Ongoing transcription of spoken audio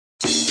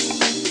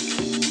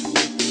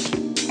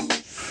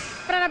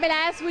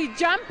Novelas with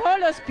John Paul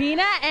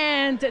Ospina,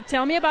 and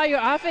tell me about your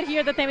outfit here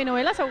at the TV y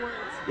Novelas Awards.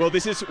 Well,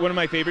 this is one of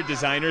my favorite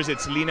designers.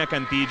 It's Lina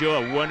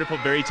Cantillo, a wonderful,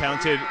 very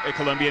talented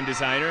Colombian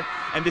designer.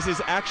 And this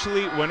is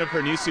actually one of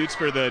her new suits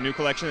for the new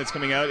collection that's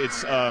coming out.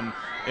 It's Otoño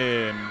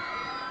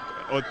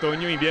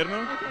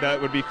Invierno.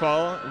 That would be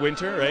fall,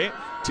 winter, right?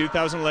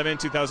 2011,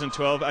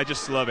 2012. I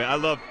just love it. I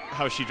love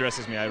how she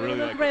dresses me. I really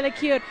like it. Really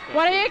cute.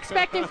 What are you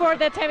expecting for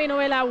the TV y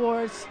Novela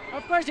Awards?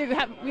 Of course, you're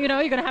going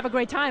to have a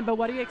great time, but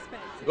what do you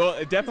expect?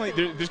 Well, definitely,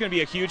 there's going to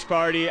be a huge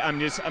party.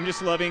 I'm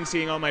just loving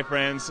seeing all my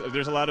friends.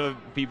 There's a lot of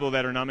people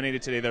that are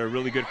nominated today that are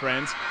really good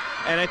friends.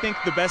 And I think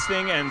the best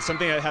thing, and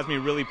something that has me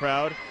really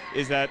proud,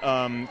 is that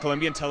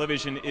Colombian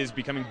television is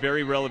becoming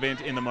very relevant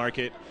in the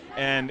market,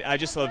 and I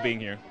just love being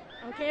here.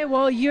 Okay,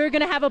 well, you're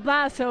going to have a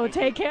blast, so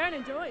take care and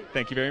enjoy.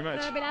 Thank you very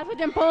much.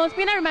 John Paul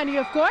Ospina, reminding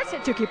you, of course,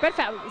 to keep it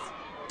fabulous.